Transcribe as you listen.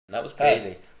That was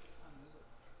crazy.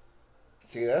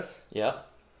 See this? Yep.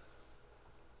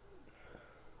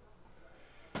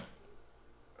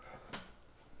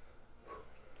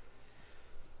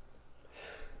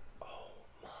 Oh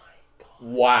my god.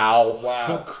 Wow.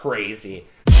 Wow. Crazy.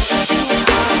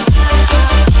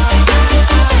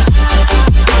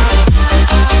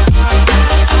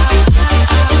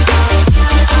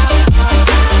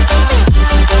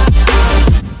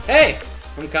 Hey,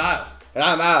 I'm Kyle. And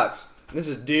I'm Alex. This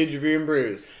is Dudes Reviewing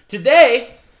Brews.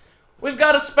 Today, we've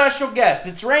got a special guest.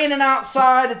 It's raining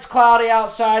outside, it's cloudy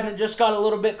outside, and it just got a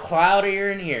little bit cloudier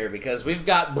in here because we've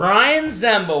got Brian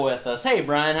Zemba with us. Hey,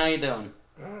 Brian, how you doing?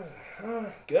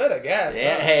 Good, I guess.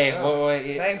 Yeah,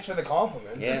 hey, thanks for the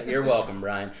compliments. Yeah, you're welcome,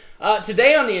 Brian.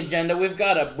 Today on the agenda, we've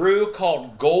got a brew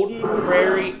called Golden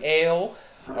Prairie Ale,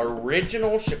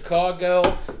 original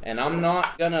Chicago, and I'm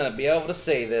not gonna be able to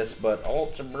say this, but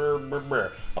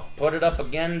Altabeer. I'll put it up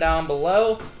again down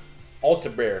below.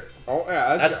 Altabeer. Oh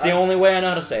yeah, That's the only way I know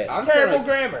how to say it. I'm saying Terrible like,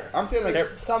 grammar. I'm saying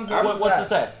like Sums up What's it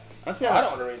say? I'm saying I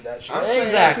don't want to read that shit. I'm saying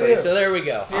Exactly. too. So there we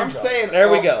go. I'm saying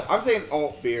There we go. I'm saying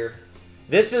alt beer.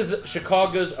 This is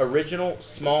Chicago's original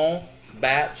small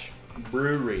batch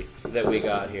brewery that we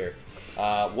got here.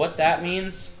 What that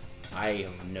means, I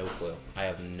have no clue. I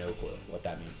have no clue what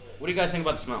that means. What do you guys think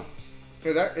about the smell?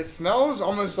 Dude, it smells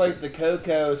almost like the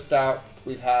cocoa stout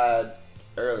we've had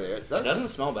earlier. It doesn't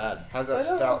smell bad. How's It that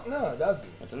doesn't- stout? No, it doesn't.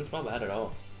 It doesn't smell bad at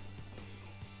all.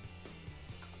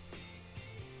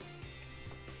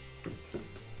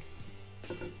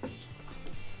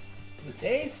 The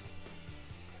taste?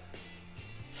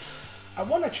 I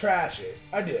want to trash it.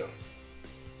 I do.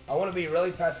 I want to be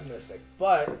really pessimistic,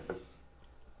 but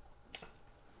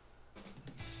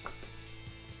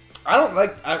I don't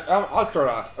like. I'll start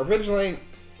off. Originally,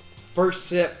 first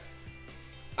sip,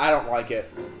 I don't like it.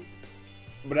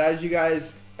 But as you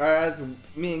guys, as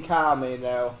me and Kyle may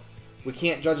know, we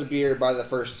can't judge a beer by the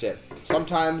first sip.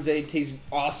 Sometimes they taste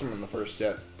awesome in the first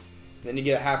sip. Then you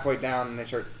get halfway down and they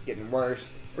start getting worse.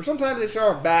 Or sometimes they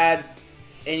start off bad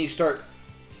and they start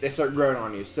growing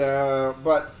on you. So,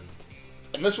 but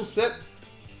initial sip,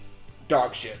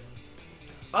 dog shit.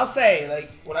 I'll say,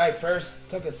 like, when I first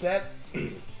took a sip,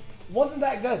 wasn't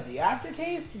that good. The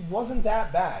aftertaste wasn't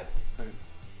that bad.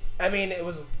 I mean,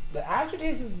 the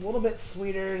aftertaste is a little bit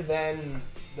sweeter than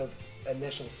the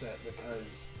initial sip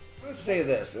because Let's say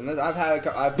this, and I've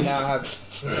now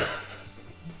have.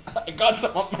 I got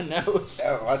some up my nose.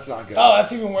 Oh, that's not good. oh,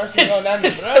 that's even worse than going down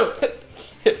your throat.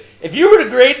 If you were to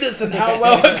grade this and how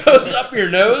well it goes up your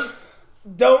nose,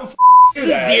 Don't it's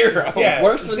a 0. Yeah.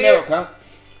 Worse than Zero. milk, huh?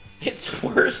 It's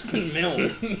worse than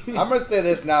milk. I'm gonna say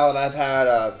this now that I've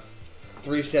had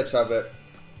 3 sips of it.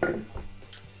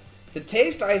 The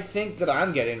taste I think that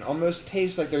I'm getting almost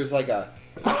tastes like there's there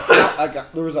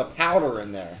was a powder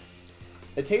in there.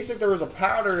 It tastes like there was a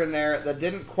powder in there that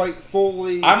didn't quite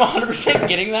fully. I'm 100%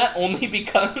 getting that only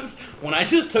because when I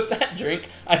just took that drink,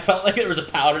 I felt like there was a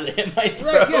powder that hit my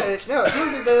throat. Right, yeah, no, it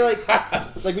feels like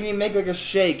they like when you make like a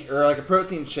shake or like a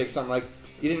protein shake, something like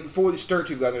you didn't fully stir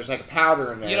too good. There's like a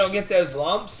powder in there. You don't get those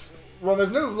lumps? Well,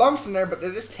 there's no lumps in there, but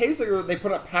it just tastes like they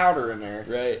put a powder in there.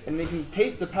 Right. And you can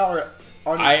taste the powder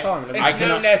on your tongue. It's I no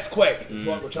cannot- Nesquik, is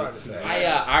what we're trying to say.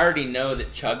 I already know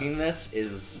that chugging this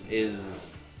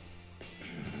is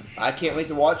I can't wait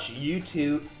to watch you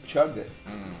two chug it.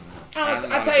 Alex, I'm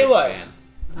not I a tell you big what. fan.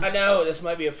 I know this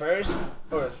might be a first,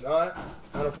 or it's not.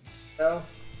 I don't know.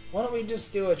 Why don't we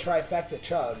just do a trifecta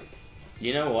chug?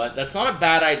 You know what? That's not a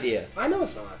bad idea. I know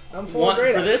it's not. I'm full of For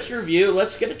great this ideas. review,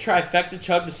 let's get a trifecta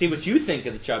chug to see what you think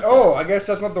of the chug. Oh, I guess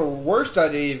that's not the worst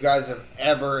idea you guys have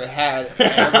ever had.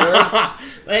 Ever.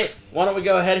 Hey, why don't we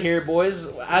go ahead here, boys?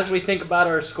 As we think about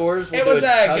our scores, we'll It do was a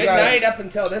chug. good guys. night up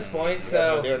until this point,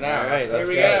 so do it now. All right, here let's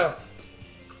we go.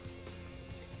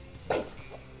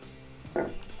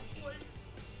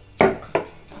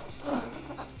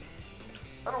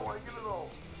 I don't like it at all.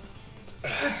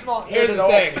 It's not. Here's the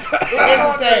thing. It's Here's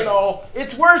not the good at thing. all.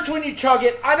 It's worse when you chug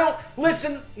it. I don't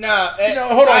listen. No,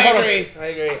 hold on, I hold on. agree. I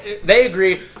agree. They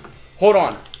agree. Hold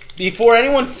on. Before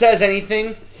anyone says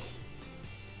anything,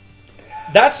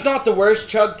 that's not the worst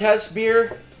chug test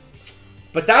beer,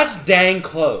 but that's dang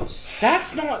close.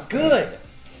 That's not good.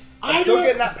 I'm still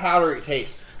getting that powdery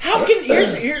taste. How can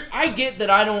here? I get that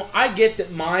I get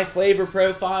that my flavor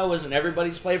profile isn't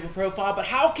everybody's flavor profile, but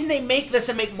how can they make this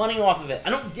and make money off of it? I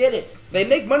don't get it. They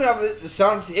make money off of it to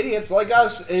sound idiots like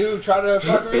us who try to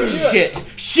fucking review it.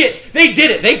 Shit! They did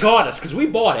it. They got us because we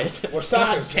bought it. We're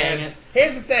suckers, God dang man. it.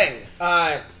 Here's the thing.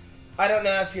 I don't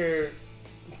know if you're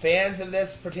fans of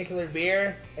this particular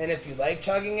beer, and if you like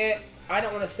chugging it. I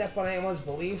don't want to step on anyone's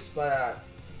beliefs, but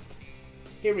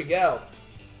here we go.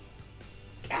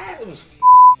 It was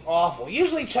awful.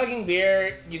 Usually chugging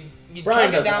beer, you Brian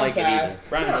chug it doesn't down like it fast. either.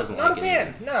 Brian no, doesn't not like a it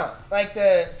fan. No, like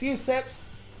the few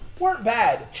sips weren't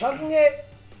bad. Chugging it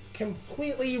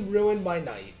completely ruined my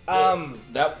night. Brian,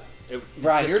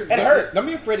 just- it hurt. Don't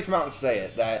be afraid to come out and say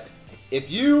it. That if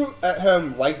you at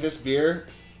home like this beer,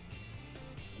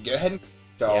 go ahead and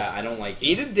Yeah, I don't like it.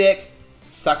 eat a dick,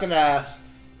 suck an ass.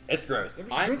 It's gross. If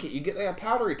you I- drink it, you get like a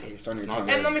powdery taste on your not tongue.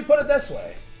 good. And let me put it this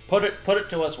way. Put it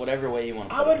to us whatever way you want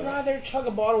to I put would it. rather chug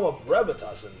a bottle of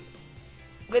Robitussin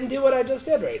than do what I just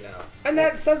did right now. And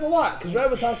that says a lot, because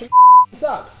Robitussin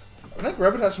sucks. I think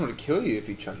Robitussin would kill you if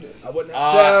you chugged it. I wouldn't So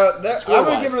I'm score-wise.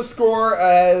 gonna give it a score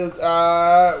as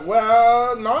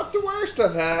well, not the worst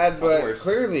I've had, but worst.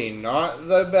 clearly not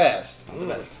the best. Not the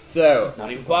best. So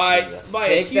Not even by close to the best. a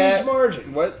take huge that,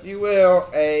 margin. what you will,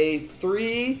 a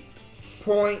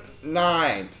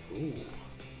 3.9.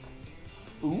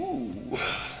 Ooh,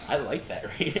 I like that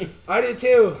rating. I do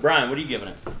too. Brian, what are you giving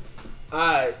it?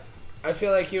 I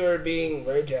feel like you were being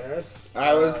very generous.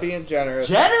 I was being generous.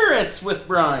 Generous with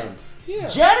Brian. Yeah.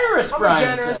 Generous, I'm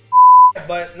Brian. a generous,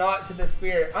 but not to the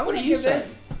spirit. I'm What gonna do you give say?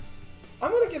 this.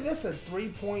 I'm gonna give this a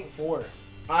 3.4.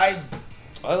 I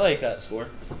like that score.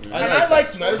 and I like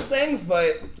score. most things,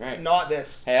 but Right. not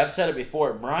this. Hey, I've said it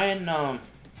before. Brian,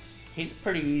 he's a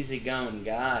pretty easygoing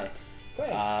guy.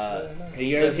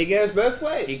 Thanks. He goes both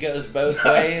ways. He goes both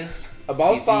ways.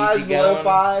 Above He's fives, below easygoing.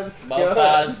 fives. Above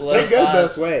fives, below He goes fives.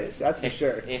 both ways, that's for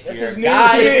sure. If This you're is a news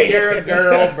guy, to if me. you're a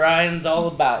girl, Brian's all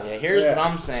about you. Here's Yeah. what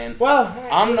I'm saying. Well,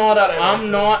 I'm whatever.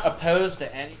 not opposed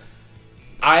to any.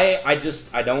 I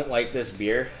don't like this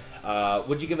beer.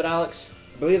 What'd you give it, Alex?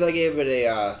 I believe I gave it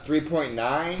a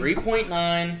 3.9.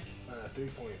 3.9.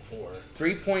 3.4.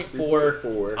 3.4.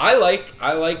 3.4. I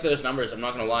like those numbers. I'm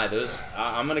not gonna lie.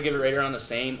 I'm gonna give it right around the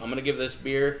same. I'm gonna give this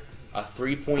beer a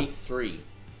 3.3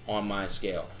 on my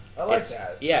scale. I like It's-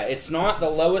 that. Yeah, it's not the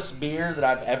lowest beer that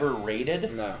I've ever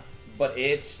rated, No. but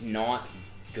it's not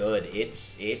good.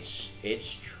 It's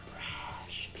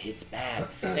trash. It's bad.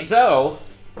 So,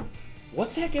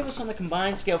 what's that give us on the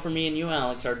combined scale for me and you,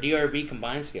 Alex? Our DRB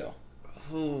combined scale.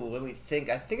 Ooh, let me think.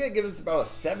 I think I give us about a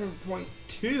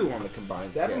 7.2 on the combined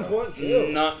scale. 7.2.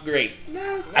 Not great.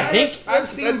 No, I think I've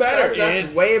seen better.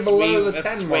 That's way below the 10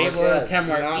 That's mark. way below the 10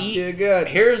 mark. Not too good.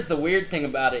 Here's the weird thing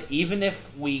about it. Even if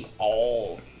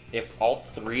all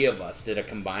three of us did a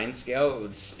combined scale, it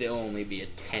would still only be a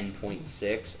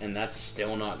 10.6, and that's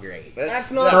still not great. That's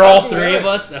not For all fucking three good. of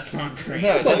us, that's not great.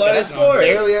 No, That's a low that's score.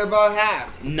 barely above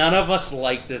half. None of us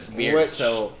like this beer, Which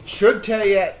so should tell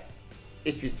you,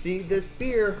 if you see this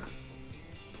beer,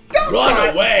 don't Run try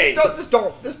it. away. Just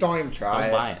don't even try don't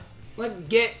it. buy it. Like,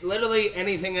 get literally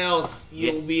anything else,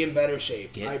 you'll Get- be in better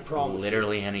shape. Get I promise.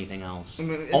 literally anything else. I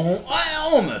mean, it's-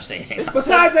 Almost anything else.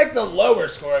 Besides, like, the lower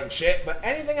scoring shit, but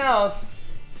anything else,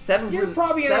 You're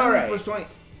probably in alright.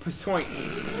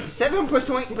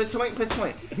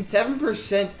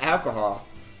 7% alcohol.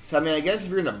 So I mean, I guess if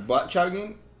you're into butt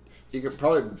chugging, you could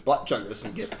probably butt chug this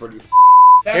and get pretty.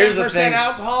 Here's the 7% thing.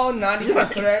 alcohol,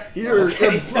 90%. Your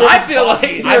I feel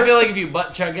like if you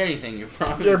butt chug anything, you're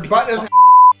probably your butt doesn't.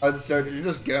 So you're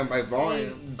just going by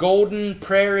volume. Golden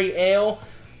Prairie Ale.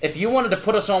 If you wanted to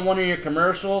put us on one of your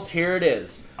commercials, here it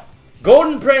is.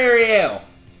 Golden Prairie Ale.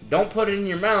 Don't put it in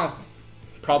your mouth.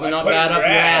 Probably Might not put it bad in up your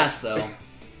your ass. ass, though.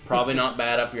 Probably not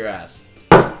bad up your ass.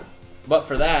 But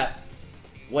for that,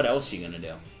 what else are you gonna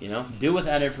do? You know, do with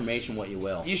that information what you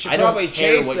will. You should I don't probably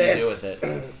care chase what this you do with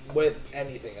it. with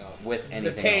anything else. With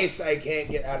anything The taste, I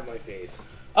can't get out of my face.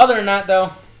 Other than that,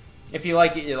 though, if you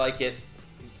like it, you like it.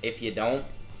 If you don't,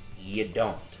 you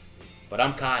don't. But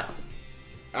I'm Kyle.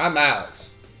 I'm Alex.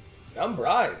 I'm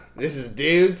Brian. This is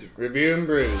Dudes Reviewing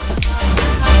Brews.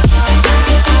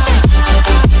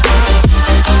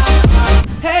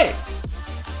 Hey!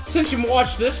 Since you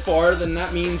watched this far, then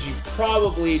that means you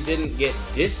probably didn't get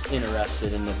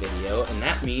disinterested in the video, and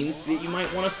that means that you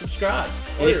might want to subscribe.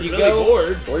 Or And you're really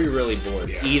bored. or you're really bored.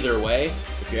 Yeah. Either way,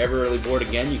 if you're ever really bored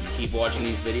again, you can keep watching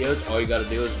these videos. All you got to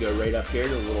do is go right up here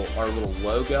to our little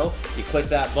logo. You click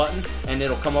that button, and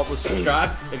it'll come up with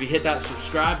subscribe. If you hit that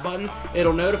subscribe button,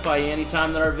 it'll notify you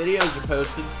anytime that our videos are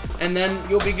posted, and then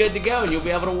you'll be good to go, and you'll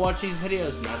be able to watch these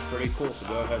videos, and that's pretty cool. So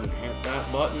go ahead and hit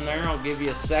that button there. I'll give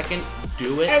you a second.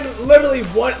 Do it. And literally,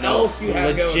 what else you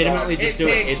have going on? legitimately just do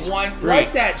it. takes It's one. free.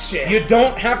 Like that shit. You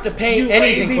don't have to pay You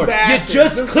anything lazy for it. bastards. You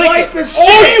just Just click like it. the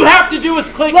All shit. you have to do is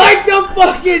click like the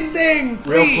fucking thing, it.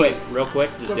 Real quick, please. real quick.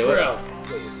 Just For do it. real,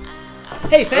 please.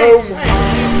 Hey, thanks.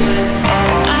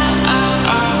 Oh.